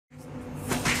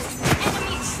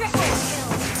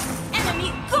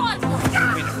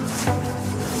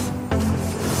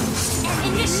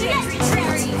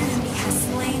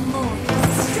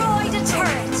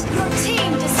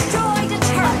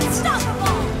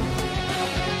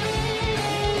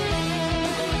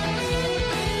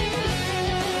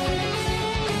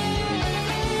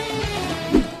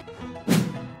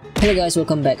Hello guys,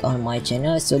 welcome back on my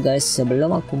channel. So guys,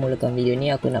 sebelum aku mulakan video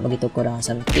ni, aku nak beritahu korang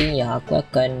something yang aku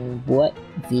akan buat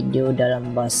video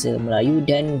dalam bahasa Melayu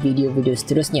dan video-video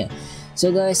seterusnya. So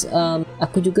guys,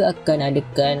 aku juga akan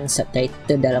adakan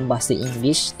subtitle dalam bahasa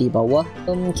English di bawah.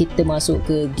 Kita masuk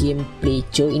ke gameplay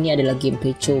Chou. Ini adalah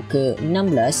gameplay Chou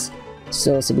ke-16.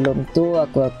 So sebelum tu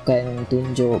aku akan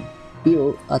tunjuk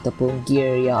build ataupun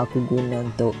gear yang aku guna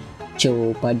untuk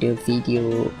Chou pada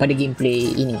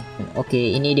gameplay ini.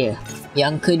 Okey, ini dia.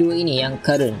 Yang kedua ini, yang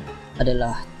current,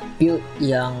 adalah build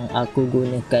yang aku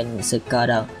gunakan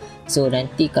sekarang. So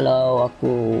nanti kalau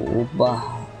aku ubah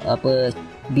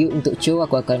build untuk Chou,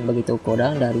 aku akan beritahu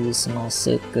korang dari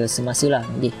semasa ke semasa lah.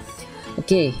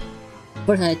 Okay,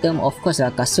 first item of course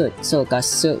lah kasut. So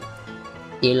kasut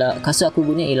aku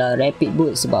guna ialah rapid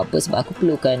boot. Sebab apa? Sebab aku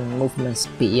perlukan movement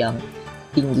speed yang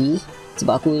tinggi.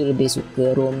 Sebab aku lebih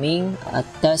suka roaming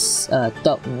atas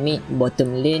top, mid,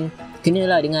 bottom lane.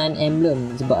 Kenalah dengan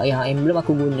emblem. Sebab yang emblem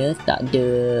aku guna tak ada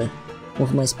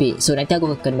movement speed. So nanti aku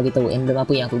akan beritahu emblem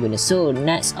apa yang aku guna. So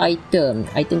next item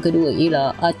kedua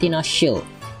ialah Athena Shield.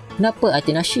 Kenapa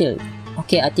Athena Shield?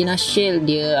 Okay, Athena Shield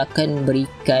dia akan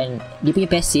berikan, dia punya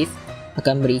passive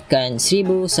akan berikan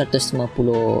 1150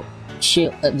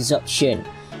 shield absorption.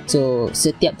 So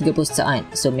setiap 30 saat.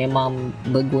 So memang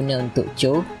berguna untuk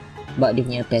Chou sebab dia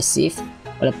punya passive.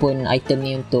 Walaupun item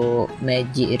ni untuk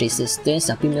magic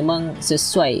resistance, tapi memang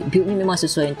sesuai, build ni memang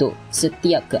sesuai untuk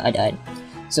setiap keadaan.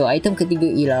 So item ketiga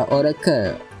ialah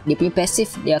Oracle. Dia punya passive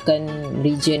dia akan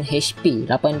regen HP,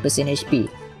 8%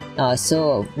 HP.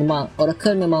 So memang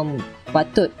Oracle memang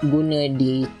patut guna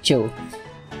di Chou.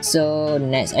 So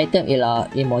next item ialah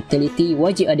Immortality.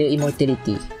 Wajib ada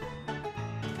Immortality.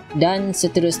 Dan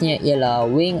seterusnya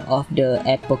ialah Wing of the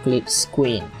Apocalypse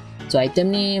Queen. So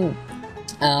item ni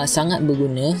sangat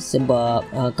berguna sebab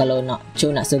kalau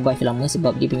Chou nak survive lama,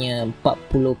 sebab dia punya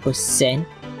 40%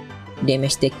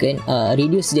 damage taken,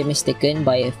 reduce damage taken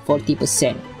by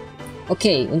 40%.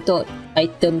 Okay, untuk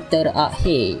item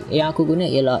terakhir yang aku guna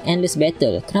ialah Endless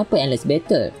Battle. Kenapa Endless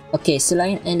Battle? Okay,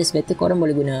 selain Endless Battle, korang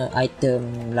boleh guna item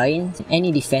lain,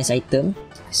 any defense item.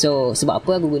 So sebab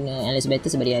apa aku guna Endless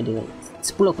Battle? Sebab dia ada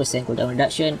 10% cooldown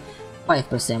reduction,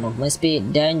 5% movement speed,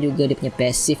 dan juga dia punya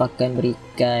passive akan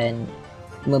berikan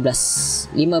 15%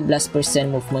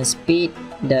 movement speed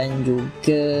dan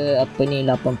juga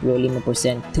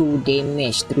 85% true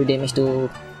damage. True damage tu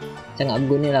sangat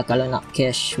berguna lah kalau nak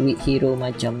cash weak hero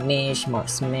macam Mage,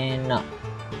 Marksman, nak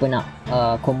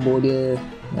combo dia,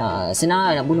 senang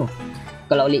lah nak bunuh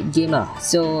kalau late game lah.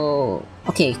 So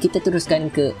okay, kita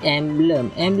teruskan ke emblem.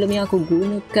 Emblem yang aku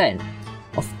gunakan,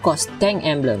 of course, tank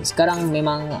emblem. Sekarang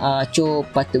memang Chou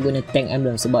patut guna tank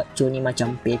emblem sebab Chou ni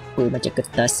macam paper, macam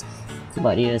kertas.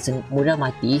 Sebab dia mudah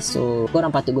mati, so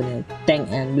korang patut guna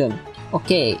tank emblem.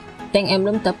 Okay, tank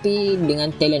emblem tapi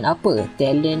dengan talent apa?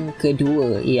 Talent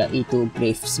kedua iaitu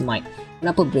Brave Smite.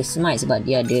 Kenapa Brave Smite? Sebab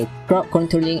dia ada crowd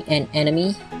controlling an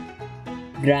enemy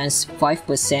grants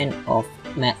 5% of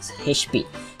max HP.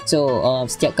 So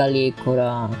setiap kali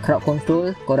korang crowd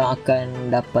control, korang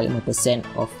akan dapat 5%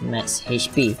 of max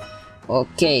HP.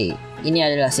 Okay, ini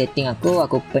adalah setting aku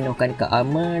penuhkan ke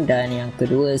armor. Dan yang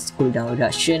kedua, cooldown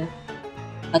reduction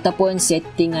ataupun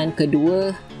settingan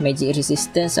kedua, magic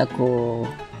resistance, aku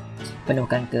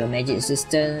penuhkan ke magic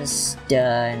resistance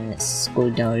dan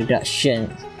cooldown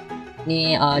reduction.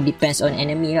 Ni depends on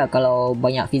enemy lah. Kalau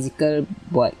banyak physical,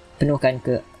 buat penuhkan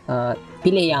ke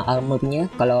pilih yang armor punya.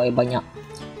 Kalau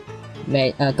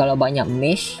banyak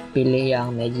mage, pilih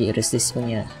yang magic resist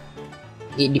punya.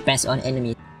 It depends on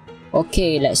enemy.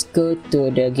 Okay, let's go to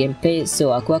the gameplay.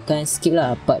 So aku akan skip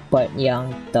lah part-part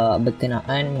yang tak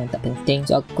berkenaan, yang tak penting.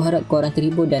 So aku harap korang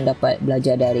terhibur dan dapat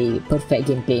belajar dari perfect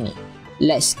gameplay ni.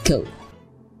 Let's go.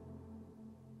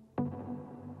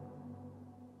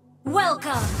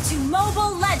 Welcome to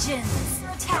Mobile Legends.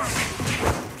 Attack.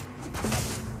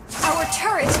 Our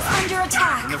turret is under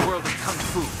attack. In the world of Kung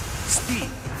Fu, speed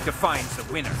defines the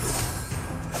winner.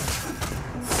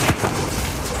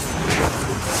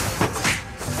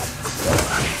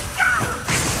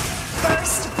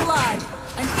 First blood.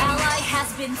 An enemy has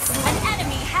been slain. An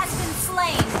enemy has been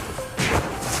slain.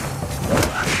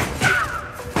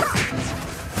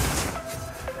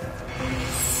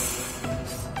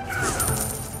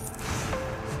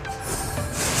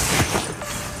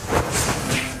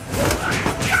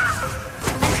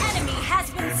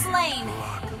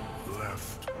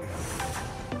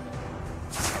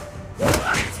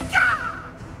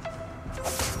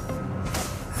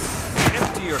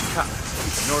 Empty your cup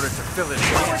in order to fill it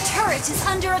again. Our turret is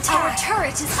under attack. Our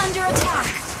turret is under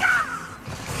attack.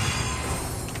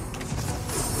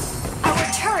 Our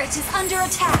turret is under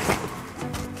attack.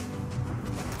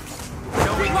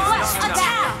 Launch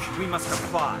attack! We must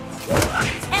apply.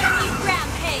 Enemy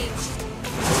rampage!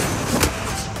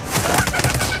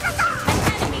 An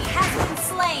enemy has been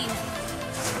slain!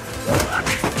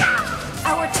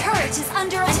 Our turret is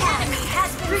under attack! An enemy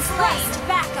has been slain!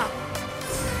 Backup!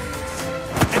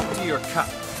 Empty your cup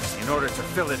in order to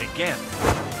fill it again.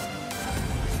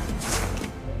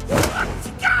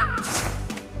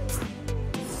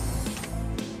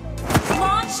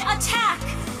 Launch attack!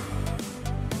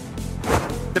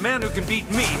 The man who can beat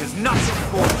me has not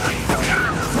been born.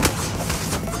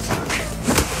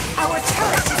 Our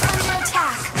turret is under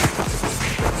attack!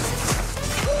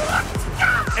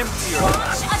 Empty your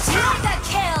Launch attack! Mega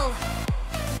kill!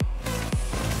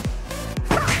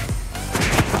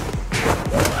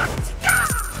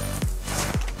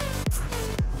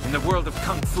 In the world of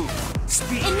Kung Fu,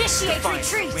 speed Initiate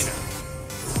defines the retreat. winner.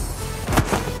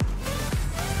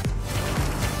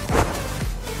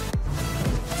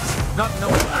 Not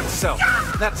knowing oneself,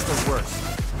 that's the worst.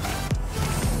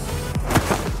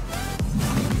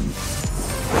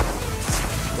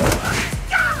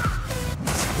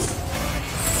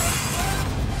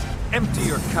 Empty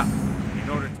your cup in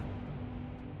order to...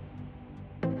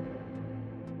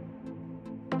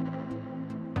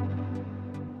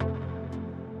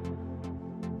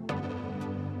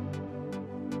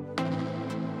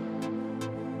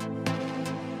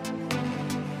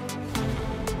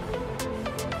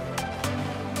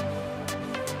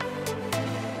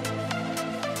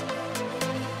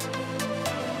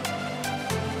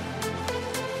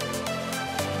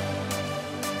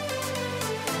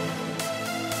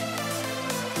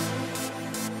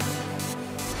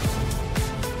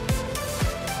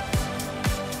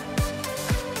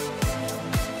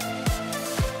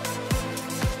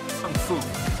 Kung Fu,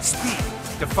 speed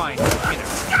defines the winner.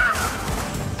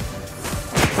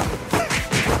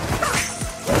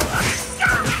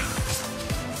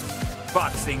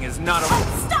 Boxing is not a...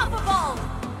 Unstoppable!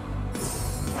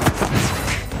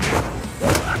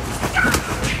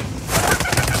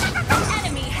 An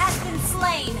enemy has been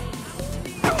slain!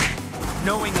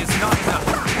 Knowing is not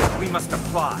enough. We must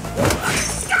apply.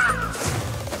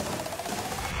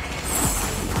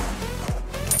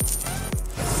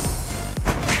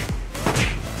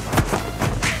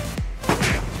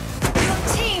 Your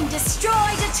team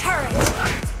destroyed a turret!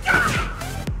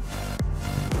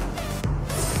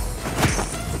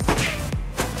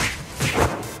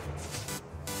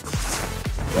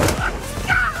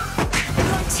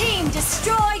 Your team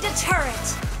destroyed a turret!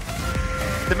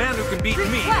 The man who can beat me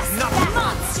Request is not... that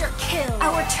monster kill!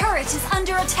 Our turret is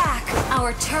under attack!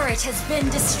 Our turret has been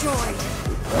destroyed!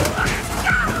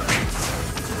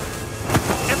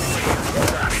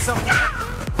 Somewhere.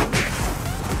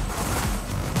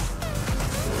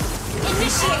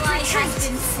 Initiate retreat!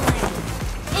 Been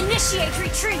slain. Initiate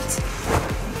retreat!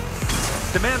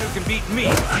 The man who can beat me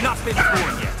has not been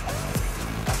born yet.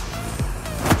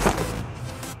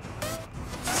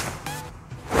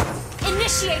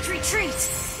 Initiate retreat!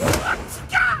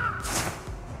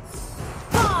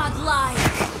 Godlike!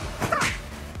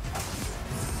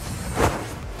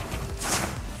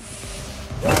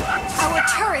 Our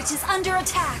turret is under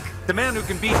attack! The man who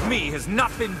can beat me has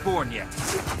not been born yet.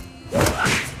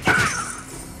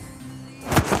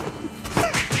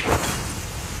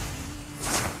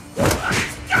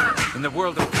 In the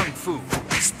world of Kung Fu,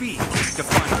 speed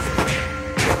defines the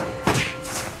winner.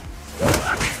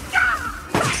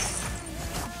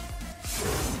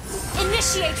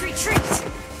 Initiate retreat!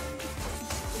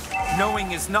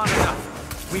 Knowing is not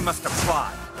enough. We must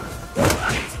apply.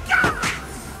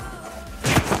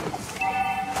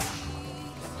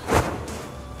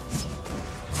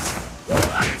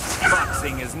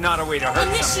 Boxing is not a way to hurt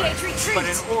Initiate somebody, retreat. but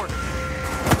an order.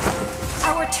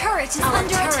 Our turret is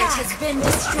under attack! Has been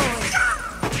destroyed!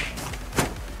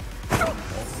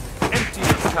 Empty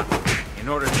your cup in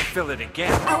order to fill it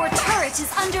again. Our turret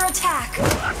is under attack!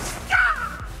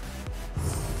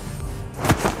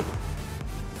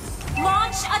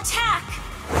 Launch attack!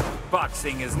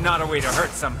 Boxing is not a way to hurt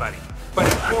somebody, but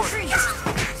an order. Retreat!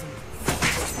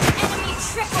 Enemy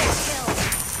triple kill!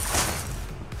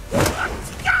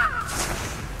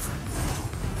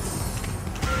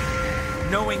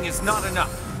 Knowing is not enough.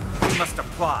 We must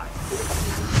apply.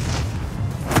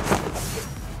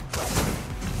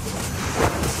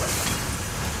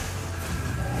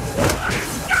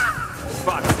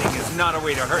 Boxing is not a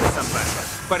way to hurt somebody,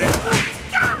 but an order.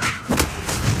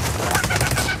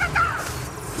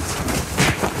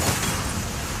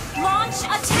 Launch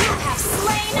attack! You have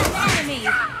slain an enemy!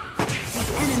 The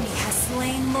enemy has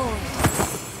slain Lord.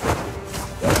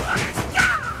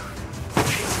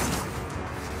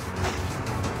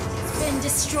 It's been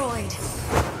destroyed.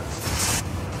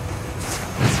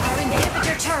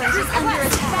 under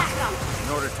attack.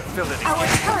 In order to fill it Our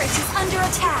again. turret is under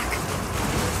attack.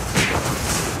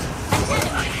 An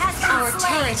enemy has been Our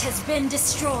slain. Turret has been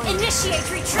destroyed.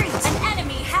 Initiate retreat. An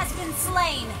enemy has been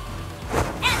slain.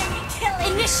 Enemy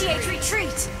killing. Initiate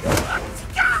retreat.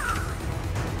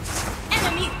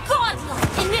 Enemy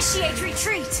godlike. Initiate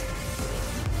retreat.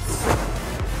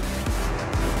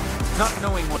 Not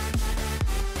knowing what...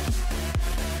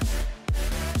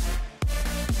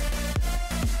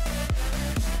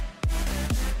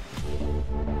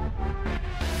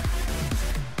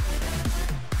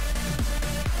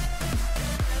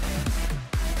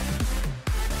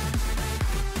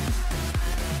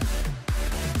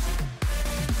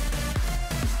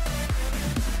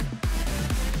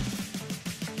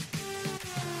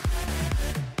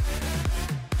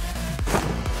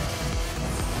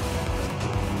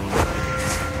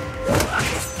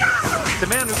 The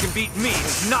man who can beat me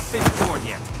has not been born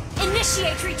yet.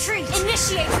 Initiate retreat.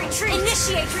 Initiate retreat.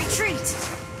 Initiate retreat.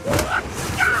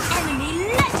 Enemy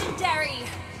legendary.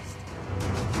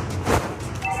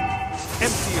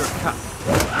 Empty your cup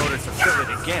in order to fill it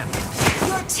again.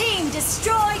 Your team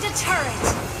destroyed a turret.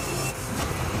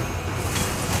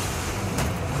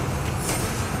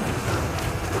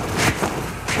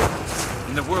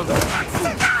 In the world of kung fu,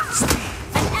 speed.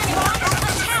 An enemy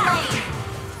attack.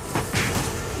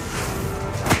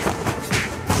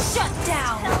 Shut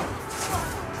down.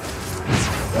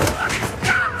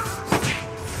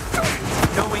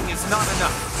 Knowing is not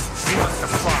enough. You must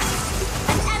apply.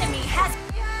 An enemy has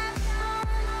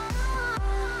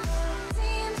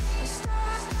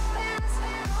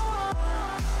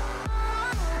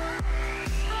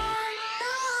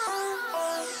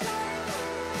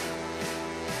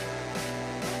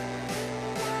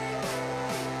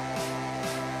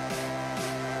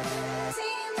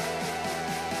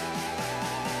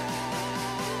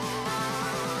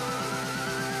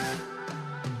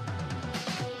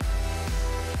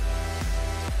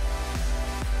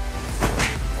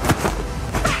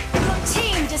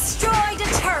destroyed a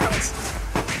turret!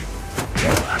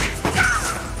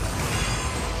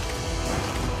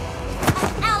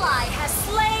 An ally has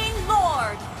slain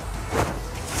Lord!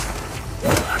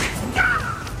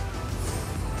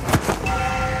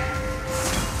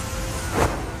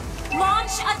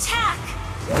 Launch attack!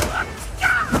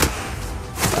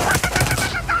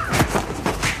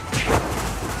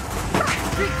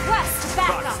 Request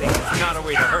backup! Boxing is not a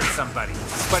way to hurt somebody,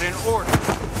 but in order.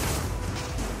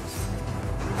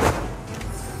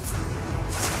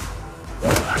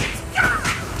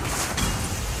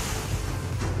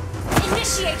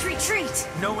 Initiate retreat!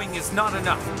 Knowing is not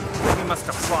enough. We must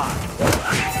apply.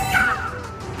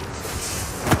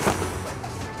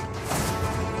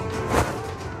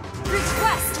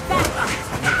 Request backup!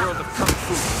 In the world of kung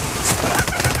fu,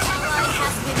 An ally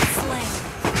has been slain.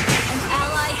 An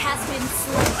ally has been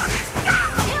slain.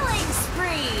 Killing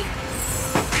spree!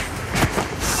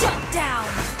 Shut down!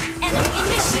 Enemy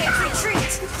initiate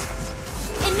retreat!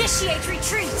 Initiate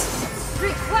retreat!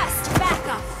 Request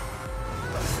backup!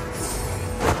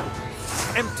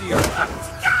 empty your cup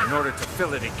in order to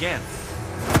fill it again.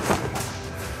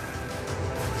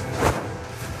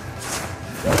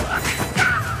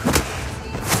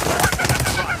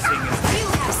 Boxing is... You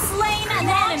have slain an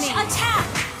enemy! Attack!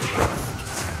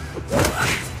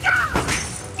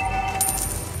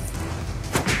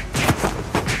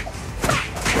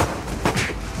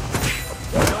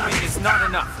 Knowing is not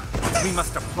enough. We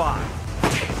must apply.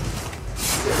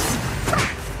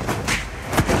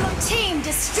 Your team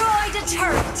destroyed a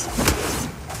turret!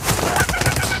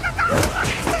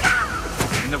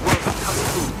 In the world of kung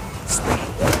fu, speed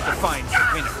defines the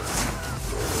winner.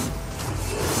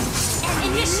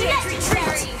 Initiate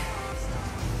retreat!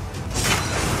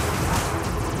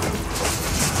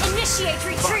 Initiate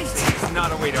retreat! Boxing is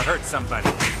not a way to hurt somebody,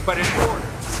 but in order.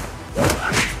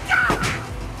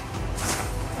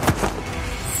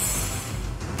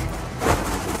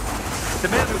 The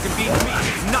man who can beat me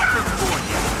is not been born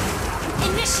yet.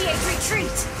 Initiate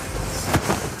retreat!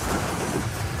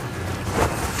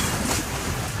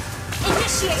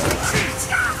 Initiate retreat!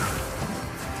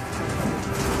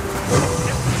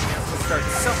 We'll start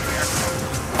somewhere.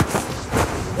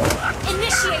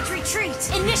 Initiate retreat!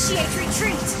 Initiate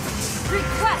retreat!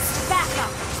 Request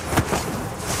backup!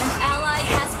 An ally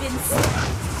has been slain.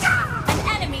 An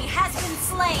enemy has been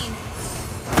slain.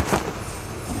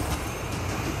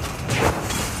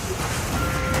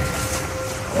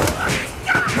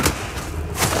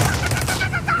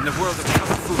 In the world of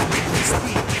kung fu,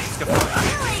 speed defines.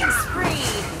 Killing spree!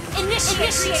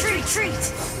 Initiate retreat!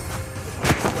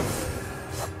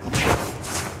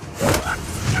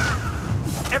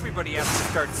 Everybody has to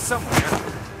start somewhere.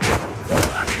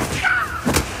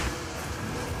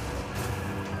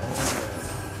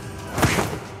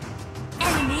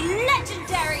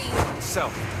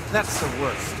 oneself. That's the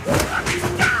worst.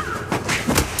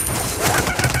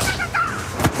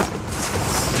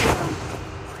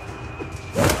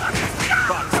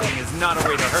 Boxing is not a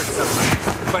way to hurt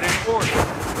someone, but an order.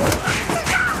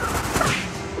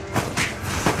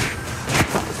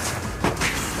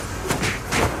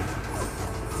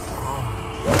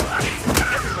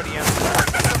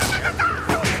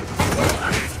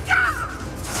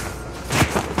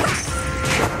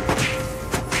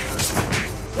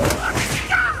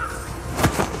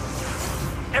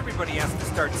 Everybody has to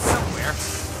start somewhere.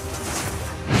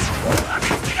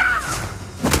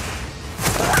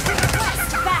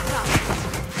 Request backup.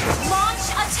 Launch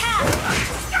attack.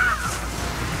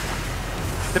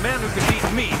 The man who can beat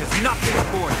me has not been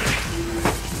born yet.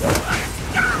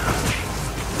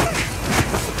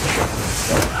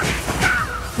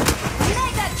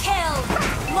 Mega kill.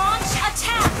 Launch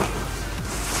attack.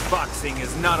 Boxing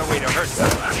is not a way to hurt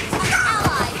someone. An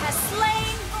ally has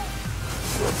slain.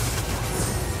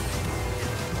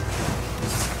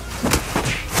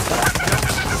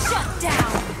 Shut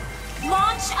down.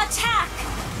 Launch attack.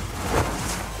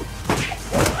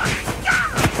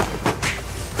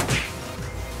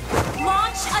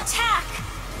 Launch attack.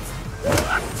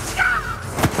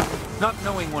 Not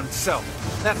knowing oneself,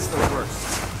 that's the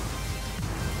worst.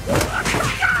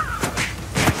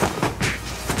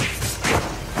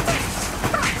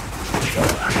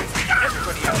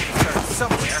 Everybody has to start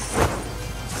somewhere.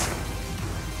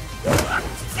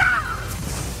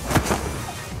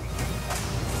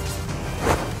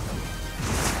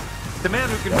 The man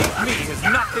who can beat me has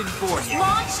not been born yet.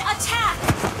 Launch attack.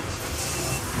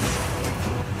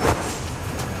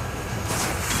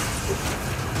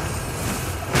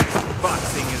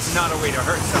 Boxing is not a way to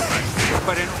hurt someone,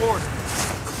 but an order.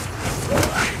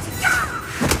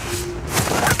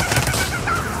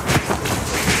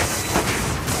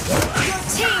 Your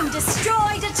team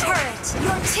destroyed a turret.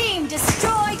 Your team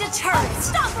destroyed a turret.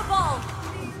 Unstoppable.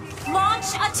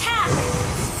 Launch attack.